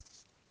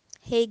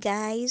Hey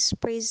guys,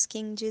 praise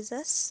King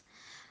Jesus.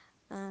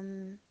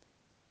 Um,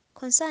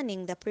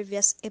 Concerning the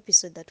previous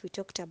episode that we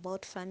talked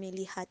about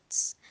family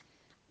hurts,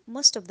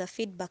 most of the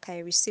feedback I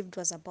received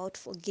was about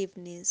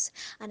forgiveness,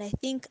 and I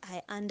think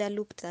I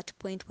underlooked that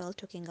point while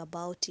talking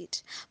about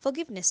it.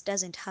 Forgiveness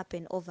doesn't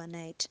happen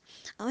overnight.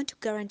 I want to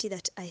guarantee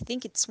that I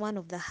think it's one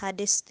of the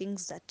hardest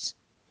things that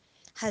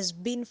has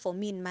been for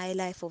me in my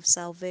life of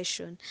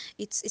salvation.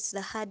 It's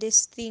the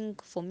hardest thing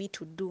for me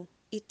to do.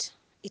 It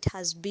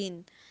has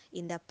been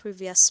in the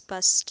previous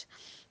past,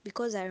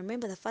 because I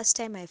remember the first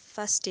time I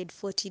fasted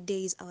 40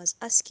 days, I was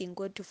asking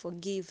God to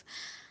forgive,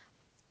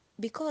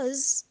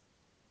 because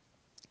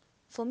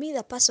for me,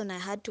 the person I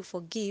had to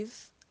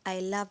forgive, I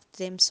loved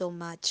them so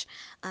much,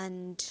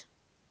 and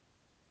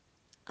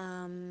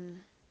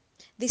um,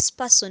 this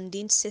person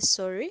didn't say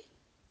sorry.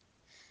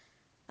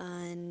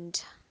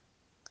 And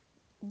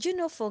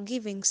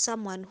forgiving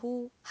someone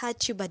who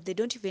hurt you but they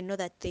don't even know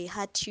that they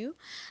hurt you,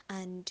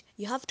 and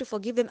you have to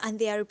forgive them and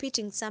they are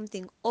repeating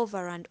something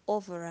over and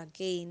over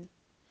again.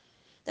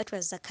 That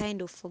was the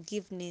kind of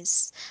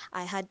forgiveness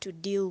I had to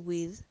deal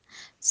with.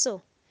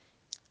 So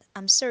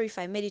I'm sorry if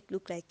I made it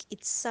look like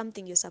it's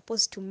something you're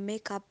supposed to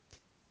make up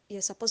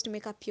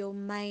your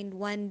mind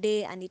one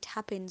day and it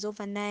happens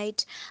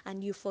overnight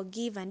and you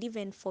forgive and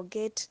even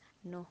forget.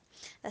 No,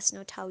 that's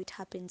not how it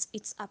happens.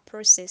 It's a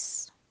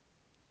process,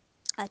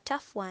 a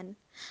tough one,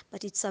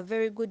 but it's a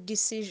very good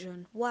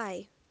decision.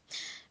 Why?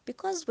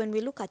 Because when we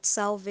look at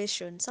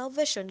salvation,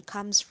 salvation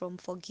comes from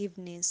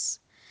forgiveness.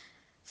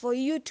 For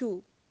you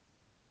to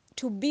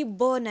be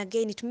born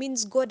again, it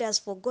means God has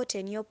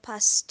forgotten your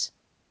past.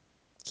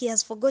 He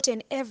has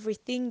forgotten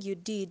everything you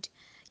did.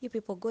 You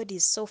people, God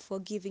is so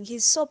forgiving.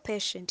 He's so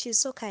patient. He's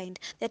so kind.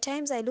 There are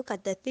times I look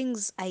at the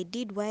things I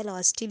did while I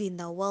was still in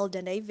the world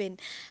and I even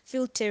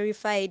feel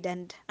terrified,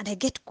 and I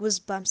get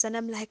goosebumps and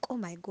I'm like, oh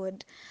my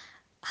God,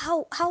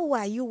 how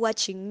are you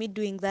watching me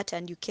doing that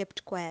and you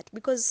kept quiet?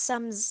 Because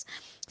Psalms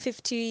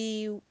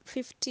 50,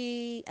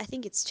 I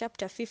think it's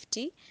chapter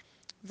 50,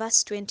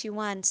 verse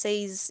 21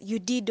 says, you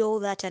did all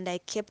that and I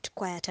kept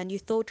quiet, and you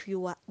thought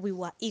we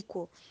were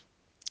equal.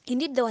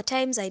 Indeed, there were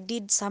times I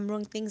did some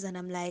wrong things and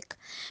I'm like,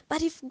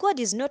 but if God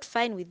is not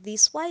fine with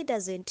this, why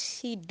doesn't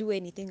he do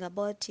anything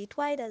about it?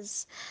 Why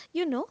does,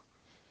 you know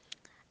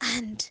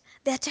and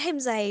there are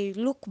times I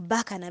look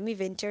back and I'm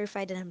even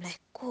terrified and I'm like,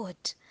 God,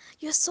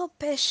 you're so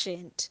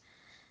patient.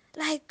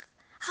 Like,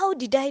 how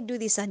did I do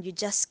this and you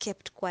just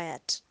kept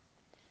quiet?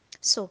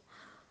 So,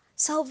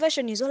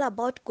 salvation is all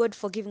about God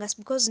forgiving us,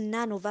 because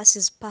none of us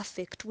is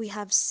perfect. We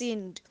have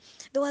sinned.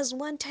 There was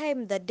one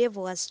time the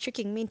devil was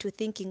tricking me into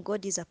thinking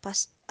God is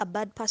a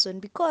bad person,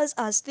 because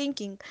I was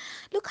thinking,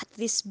 look at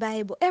this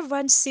Bible.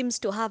 Everyone seems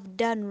to have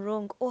done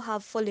wrong or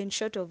have fallen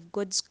short of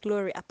God's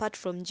glory apart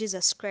from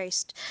Jesus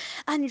Christ.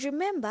 And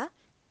remember,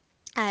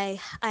 I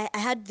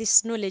had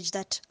this knowledge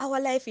that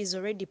our life is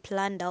already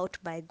planned out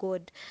by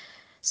God.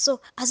 So,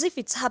 as if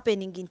it's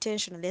happening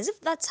intentionally, as if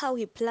that's how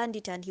He planned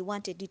it and He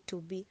wanted it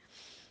to be.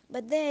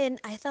 But then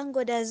I thank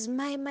God, as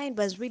my mind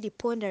was really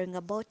pondering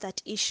about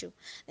that issue,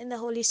 then the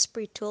Holy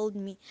Spirit told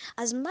me,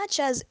 as much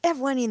as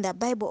everyone in the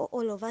Bible,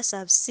 all of us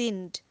have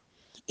sinned,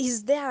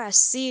 is there a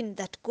sin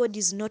that God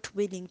is not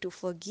willing to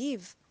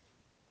forgive?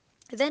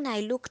 Then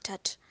I looked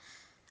at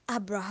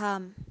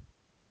Abraham.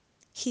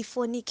 He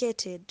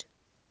fornicated.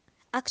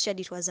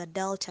 Actually, it was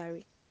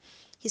adultery.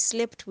 He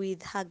slept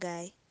with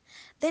Hagar.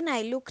 Then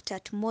I looked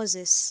at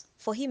Moses.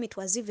 For him, it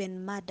was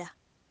even murder.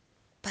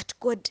 But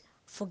God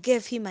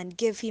forgave him and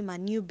gave him a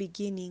new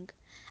beginning.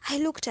 I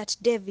looked at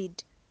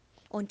David.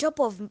 On top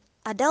of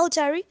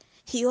adultery,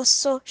 he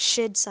also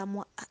shed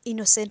some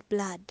innocent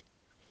blood.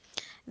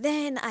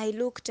 Then I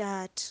looked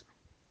at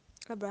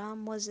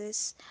Abraham,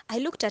 Moses. I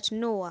looked at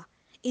Noah.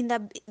 In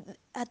the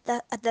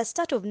at the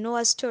start of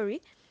Noah's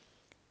story,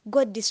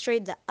 God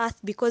destroyed the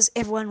earth because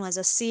everyone was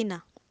a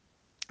sinner,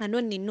 and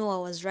only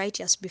Noah was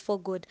righteous before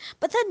God.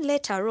 But then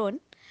later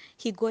on,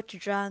 he got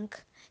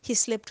drunk, he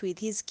slept with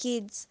his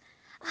kids,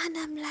 and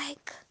I'm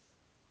like,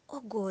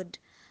 oh God.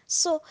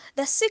 So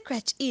the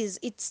secret is,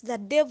 it's the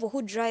devil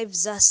who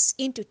drives us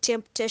into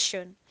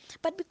temptation.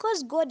 But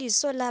because God is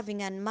so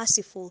loving and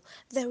merciful,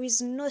 there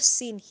is no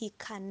sin he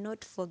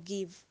cannot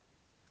forgive.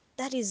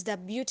 That is the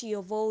beauty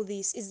of all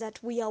this, is that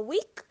we are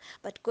weak,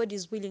 but God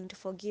is willing to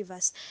forgive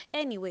us.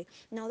 Anyway,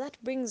 now that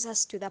brings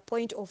us to the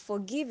point of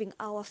forgiving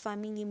our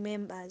family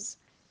members.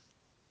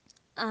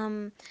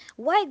 um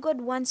why God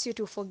wants you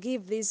to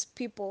forgive these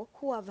people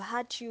who have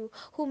hurt you,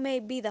 who may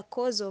be the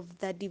cause of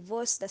the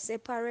divorce, the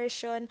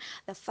separation,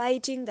 the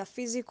fighting, the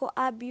physical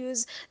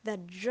abuse, the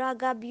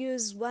drug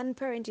abuse. One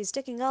parent is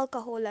taking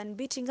alcohol and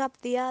beating up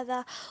the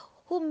other,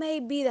 who may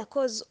be the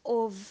cause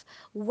of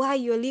why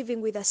you're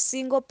living with a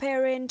single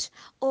parent,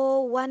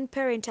 or one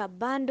parent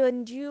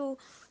abandoned you,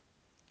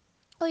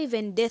 or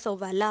even death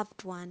of a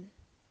loved one.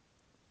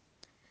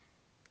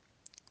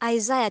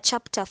 Isaiah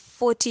chapter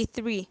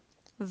 43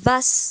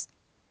 verse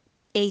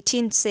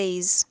 18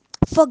 says,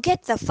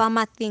 forget the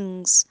former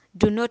things,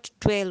 do not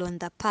dwell on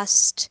the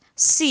past.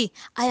 See,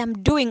 I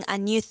am doing a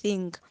new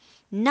thing.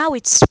 Now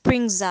it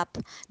springs up.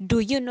 Do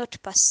you not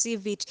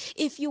perceive it?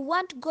 If you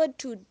want God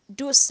to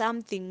do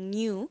something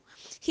new,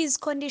 his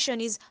condition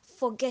is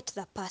forget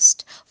the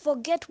past.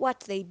 Forget what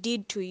they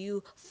did to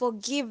you.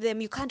 Forgive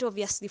them. You can't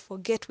obviously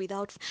forget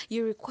without,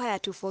 you require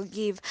to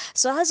forgive.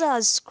 So as I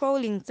was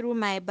scrolling through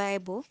my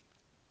Bible,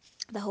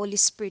 the Holy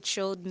Spirit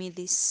showed me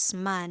this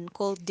man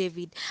called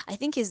David. I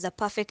think he's the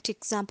perfect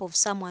example of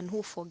someone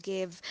who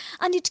forgave.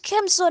 And it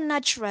came so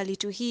naturally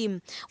to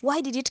him.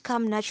 Why did it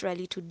come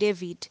naturally to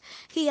David?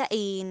 Here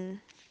in.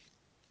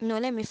 No,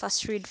 let me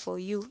first read for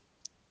you.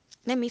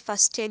 Let me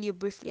first tell you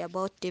briefly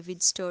about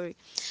David's story.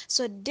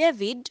 So,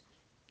 David,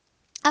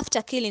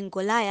 after killing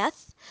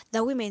Goliath,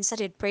 the women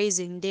started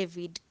praising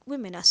David.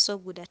 Women are so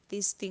good at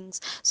these things.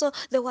 So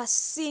they were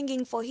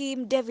singing for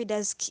him.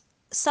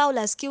 Saul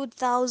has killed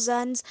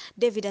thousands,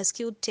 David has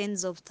killed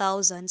tens of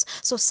thousands.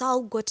 So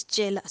Saul got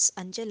jealous,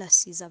 and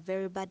jealousy is a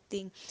very bad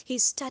thing. He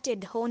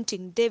started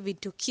haunting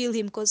David to kill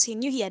him because he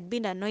knew he had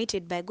been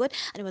anointed by God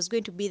and was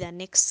going to be the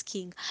next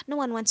king. No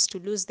one wants to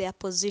lose their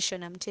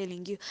position, I'm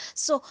telling you.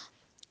 So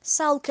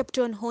Saul kept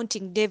on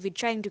haunting David,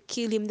 trying to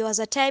kill him. There was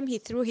a time he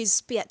threw his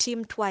spear at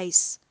him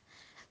twice.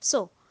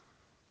 So,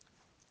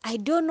 I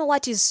don't know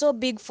what is so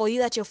big for you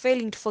that you're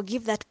failing to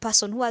forgive that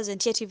person who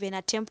hasn't yet even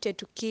attempted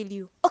to kill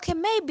you. Okay,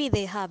 maybe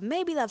they have.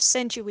 Maybe they've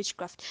sent you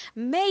witchcraft.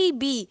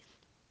 Maybe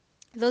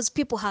those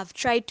people have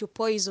tried to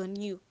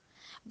poison you.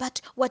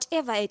 But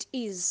whatever it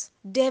is,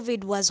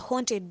 David was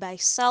haunted by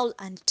Saul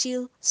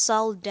until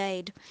Saul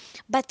died.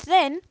 But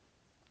then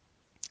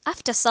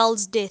after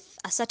Saul's death,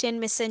 a certain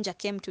messenger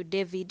came to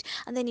David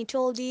and then he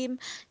told him,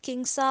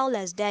 King Saul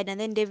has died. And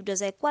then David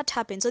was like, what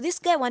happened? So this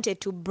guy wanted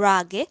to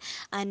brag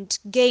and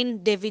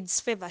gain David's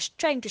favor,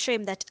 trying to show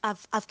him that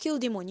I've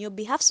killed him on your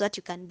behalf so that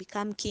you can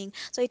become king.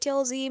 So he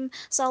tells him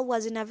Saul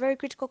was in a very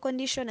critical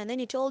condition and then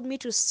he told me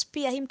to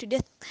spear him to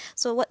death.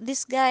 So what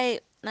this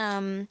guy,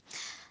 2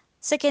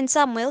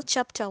 Samuel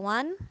chapter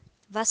 1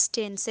 verse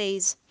 10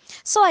 says,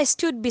 so I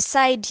stood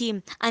beside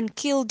him and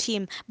killed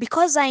him,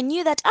 because I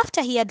knew that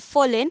after he had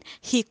fallen,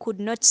 he could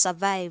not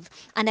survive.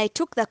 And I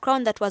took the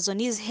crown that was on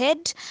his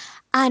head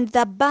and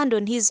the band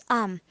on his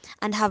arm,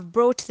 and have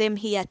brought them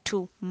here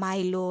to my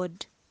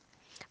Lord.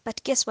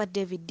 But guess what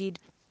David did?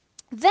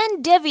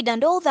 Then David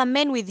and all the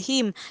men with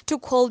him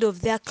took hold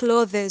of their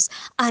clothes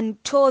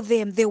and tore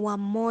them. They were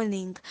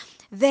mourning.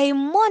 They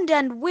mourned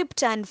and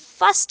wept and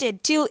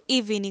fasted till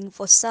evening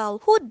for Saul.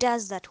 Who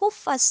does that? Who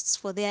fasts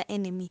for their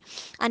enemy?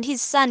 And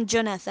his son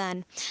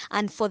Jonathan,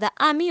 and for the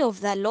army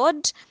of the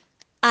Lord,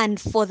 and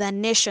for the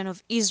nation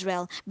of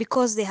Israel,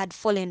 because they had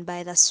fallen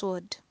by the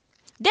sword.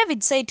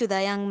 David said to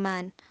the young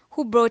man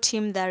who brought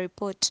him the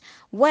report,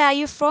 where are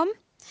you from?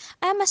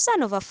 I am a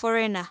son of a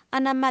foreigner,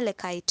 an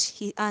Amalekite,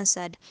 he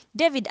answered.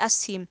 David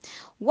asked him,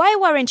 why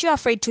weren't you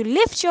afraid to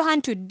lift your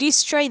hand to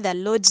destroy the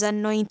Lord's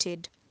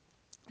anointed?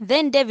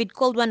 Then David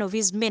called one of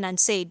his men and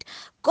said,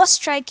 go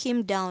strike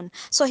him down.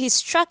 So he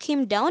struck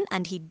him down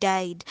and he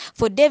died.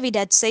 For David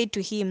had said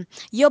to him,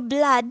 your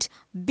blood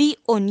be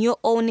on your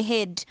own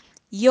head.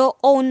 Your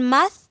own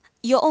mouth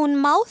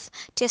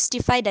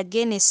testified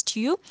against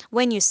you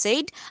when you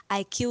said,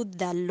 I killed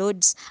the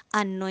Lord's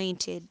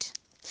anointed.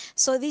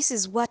 So this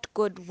is what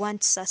God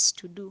wants us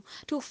to do,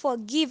 to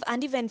forgive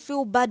and even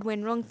feel bad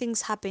when wrong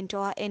things happen to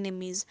our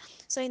enemies.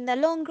 So in the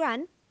long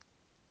run,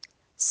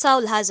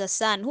 Saul has a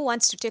son who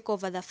wants to take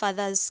over the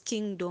father's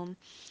kingdom.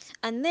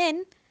 And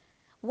then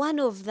one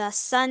of the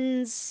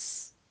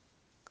sons,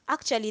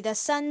 actually the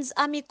son's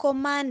army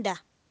commander,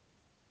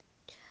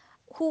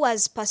 who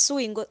was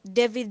pursuing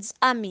David's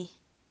army,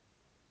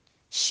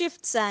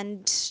 shifts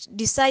and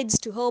decides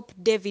to help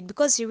David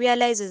because he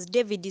realizes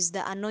David is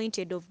the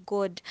anointed of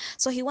God.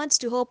 So he wants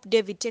to help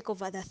David take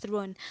over the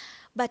throne.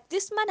 But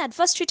this man had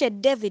first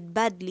treated David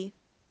badly.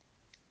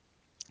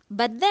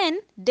 But then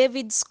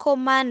David's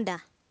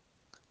commander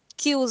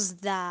kills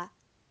the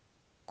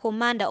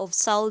commander of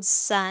Saul's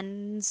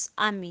son's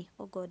army.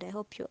 Oh God, I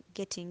hope you're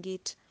getting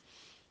it.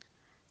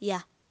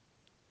 Yeah.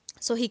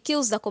 So he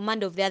kills the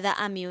commander of the other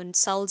army on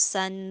Saul's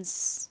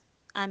son's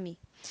army.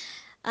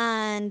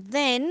 And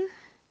then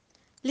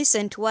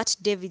listen to what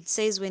David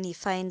says when he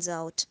finds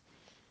out.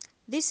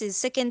 This is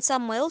 2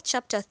 Samuel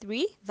chapter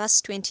 3 verse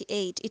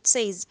 28. It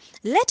says,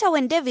 later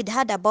when David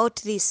heard about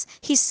this,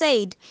 he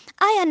said,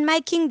 I and my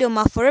kingdom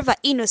are forever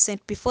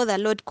innocent before the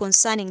Lord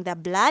concerning the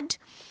blood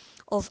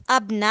of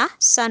Abner,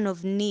 son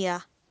of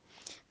Ner.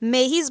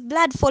 May his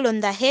blood fall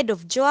on the head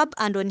of Joab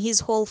and on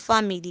his whole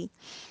family.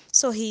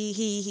 So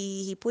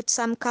he put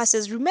some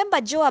curses. Remember,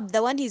 Joab,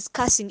 the one he's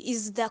cursing,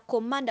 is the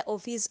commander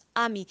of his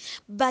army.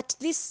 But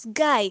this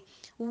guy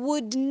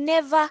would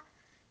never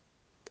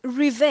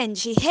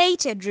revenge. He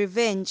hated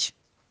revenge.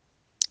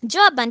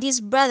 Joab and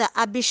his brother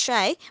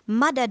Abishai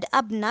murdered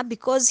Abner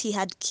because he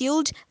had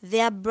killed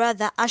their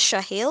brother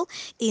Asahel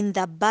in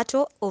the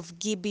battle of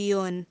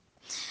Gibeon.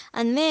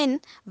 And then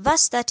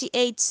verse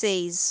 38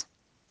 says,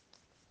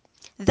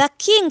 the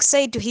king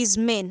said to his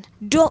men,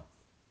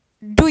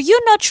 do you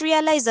not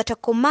realize that a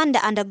commander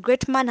and a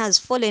great man has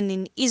fallen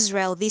in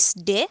Israel this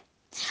day?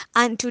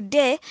 And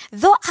today,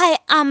 though I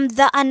am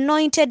the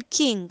anointed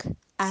king,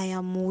 I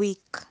am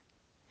weak.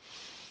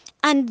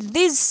 And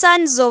these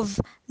sons of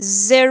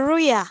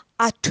Zeruiah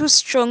are too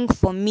strong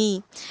for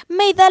me.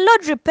 May the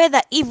Lord repay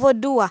the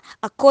evildoer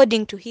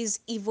according to his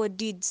evil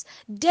deeds.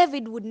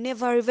 David would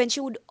never revenge, he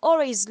would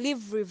always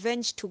leave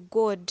revenge to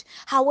God,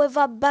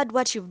 however bad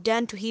what you've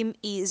done to him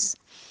is.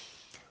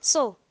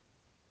 So,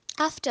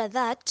 after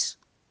that,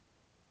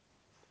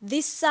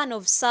 this son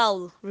of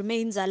Saul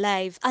remains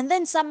alive. And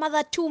then some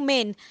other two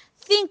men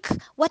think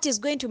what is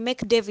going to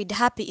make David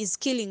happy is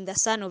killing the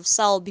son of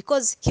Saul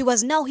because he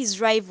was now his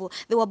rival.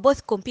 They were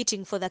both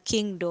competing for the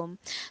kingdom.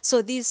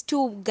 So these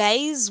two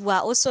guys were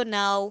also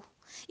now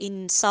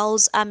in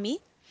Saul's army,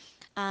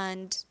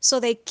 and so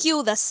they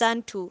kill the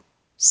son to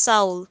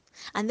Saul,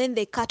 and then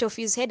they cut off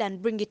his head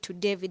and bring it to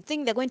David.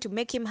 Think they're going to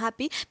make him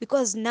happy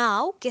because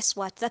now, guess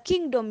what? The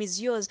kingdom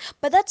is yours.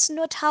 But that's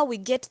not how we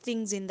get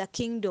things in the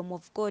kingdom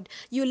of God.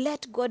 You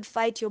let God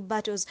fight your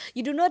battles.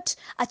 You do not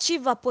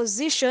achieve a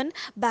position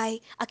by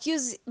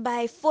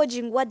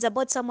forging words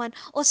about someone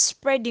or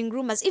spreading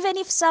rumors. Even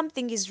if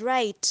something is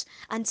right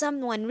and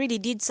someone really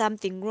did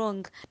something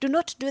wrong, do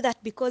not do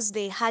that because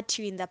they hurt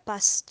you in the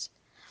past.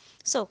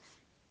 So,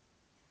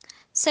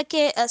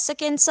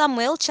 Second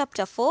Samuel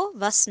chapter 4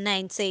 verse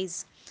 9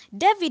 says,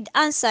 David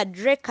answered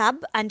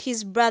Rechab and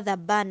his brother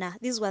Baanah.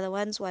 These were the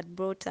ones who had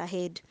brought the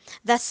head.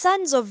 The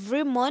sons of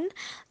Rimmon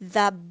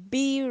the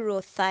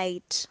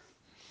Beerothite.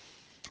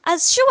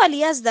 As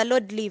surely as the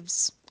Lord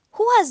lives,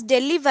 who has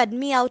delivered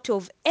me out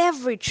of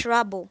every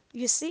trouble.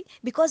 You see,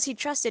 because he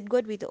trusted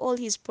God with all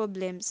his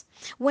problems.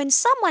 When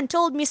someone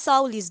told me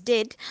Saul is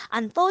dead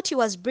and thought he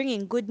was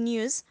bringing good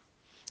news,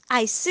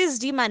 I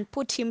seized him and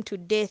put him to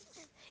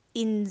death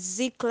in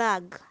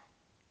Ziklag.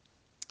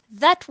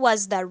 That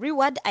was the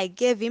reward I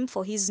gave him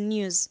for his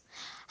news.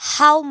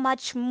 How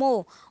much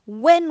more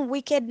when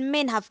wicked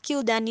men have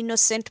killed an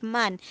innocent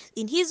man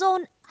in his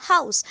own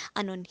house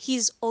and on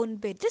his own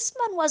bed. This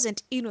man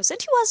wasn't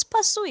innocent, he was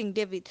pursuing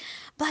David.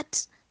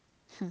 But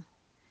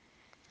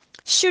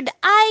should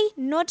I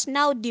not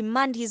now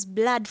demand his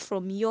blood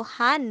from your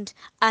hand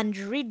and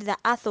rid the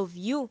earth of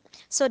you?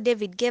 So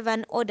David gave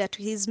an order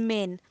to his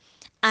men,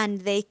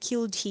 and they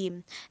killed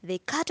him. They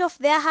cut off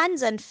their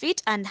hands and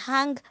feet and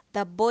hung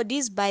the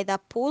bodies by the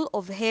pool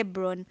of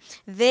Hebron.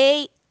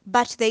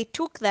 But they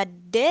took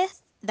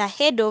the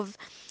head of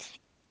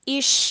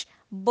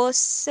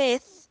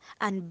Ishbosheth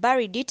and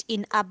buried it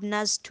in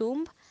Abner's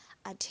tomb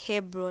at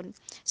Hebron.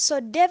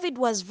 So David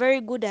was very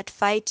good at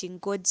fighting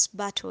God's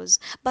battles,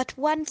 but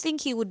one thing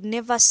he would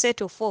never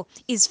settle for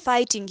is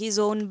fighting his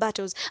own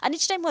battles. And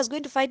each time he was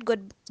going to fight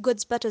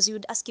God's battles, he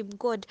would ask him,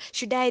 God,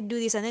 should I do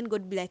this? And then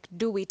God would be like,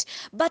 do it.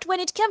 But when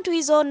it came to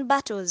his own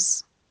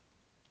battles,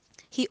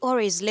 he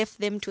always left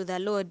them to the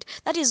Lord.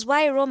 That is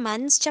why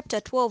Romans chapter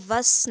 12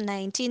 verse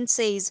 19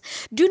 says,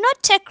 do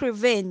not take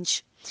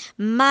revenge,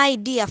 my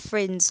dear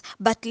friends,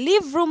 but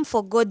leave room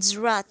for God's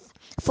wrath.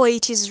 For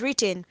it is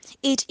written,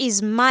 it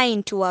is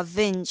mine to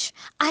avenge.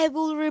 I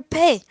will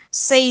repay,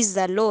 says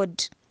the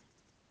Lord.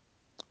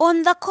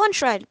 On the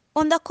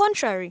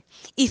contrary,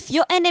 if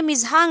your enemy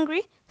is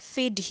hungry,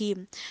 feed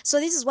him. So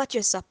this is what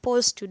you're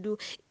supposed to do.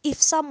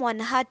 If someone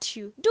hurt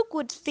you, do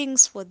good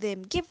things for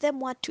them. Give them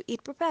what to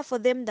eat. Prepare for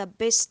them the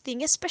best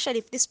thing, especially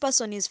if this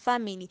person is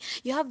family.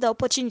 You have the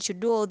opportunity to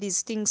do all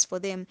these things for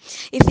them.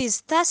 If he's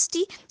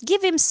thirsty,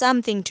 give him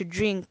something to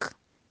drink.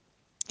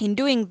 In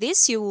doing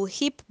this, you will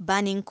heap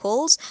burning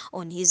coals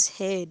on his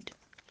head.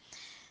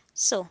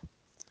 So,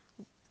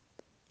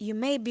 you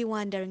may be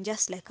wondering,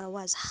 just like I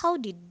was, how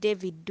did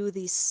David do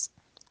this?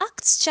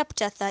 Acts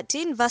chapter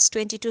 13, verse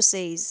 22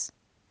 says,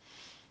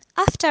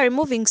 after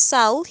removing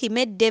Saul, he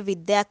made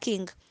David their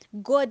king.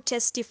 God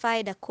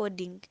testified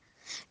according.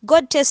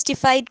 God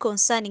testified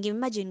concerning him.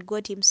 Imagine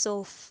God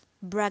himself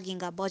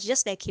bragging about,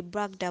 just like he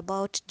bragged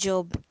about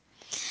Job.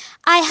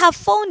 I have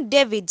found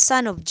David,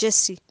 son of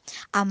Jesse,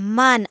 a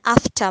man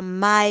after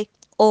my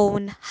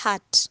own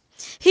heart.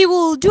 He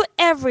will do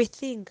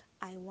everything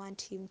I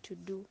want him to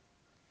do.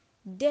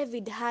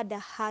 David had a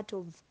heart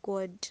of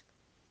God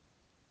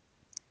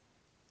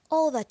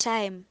all the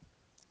time.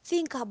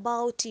 Think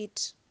about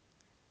it.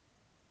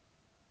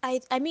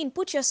 I mean,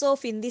 put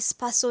yourself in this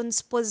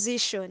person's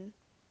position.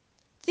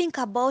 Think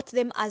about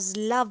them as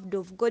loved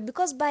of God,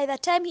 because by the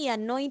time he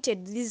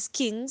anointed these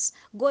kings,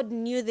 God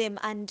knew them,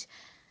 and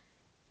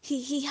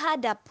he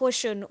had a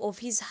portion of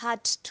his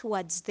heart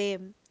towards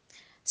them.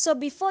 So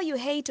before you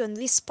hate on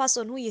this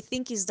person who you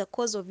think is the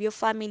cause of your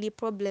family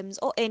problems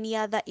or any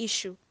other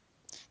issue,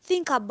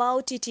 think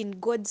about it in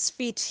God's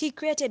feet. He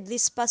created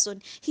this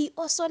person. He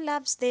also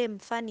loves them.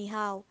 Funny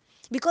how.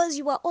 Because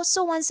you were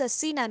also once a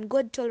sinner and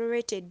God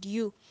tolerated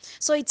you.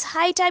 So it's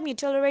high time you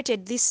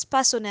tolerated this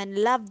person and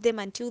loved them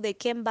until they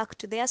came back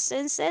to their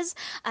senses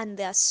and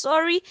they're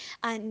sorry,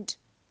 and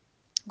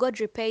God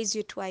repays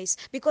you twice,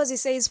 because he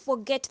says,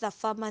 forget the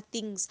former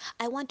things.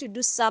 I want to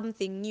do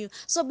something new.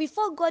 So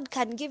before God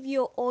can give you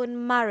your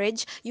own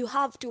marriage, you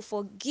have to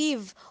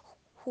forgive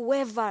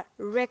whoever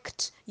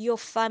wrecked your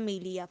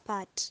family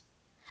apart.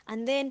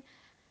 And then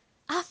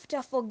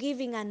after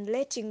forgiving and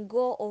letting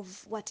go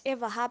of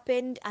whatever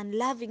happened and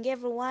loving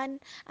everyone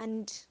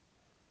and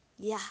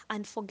yeah,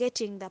 and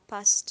forgetting the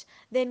past,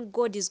 then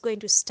God is going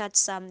to start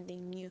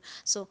something new.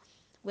 So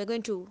we're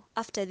going to,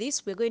 after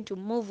this, we're going to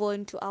move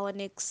on to our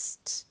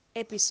next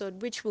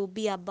episode, which will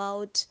be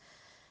about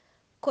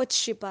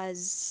courtship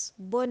as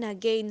born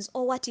agains,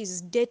 or what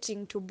is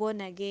dating to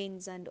born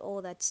agains and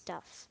all that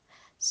stuff.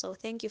 So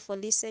thank you for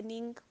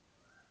listening.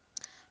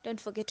 Don't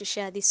forget to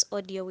share this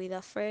audio with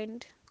a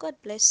friend. God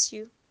bless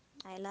you.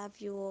 I love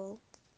you all.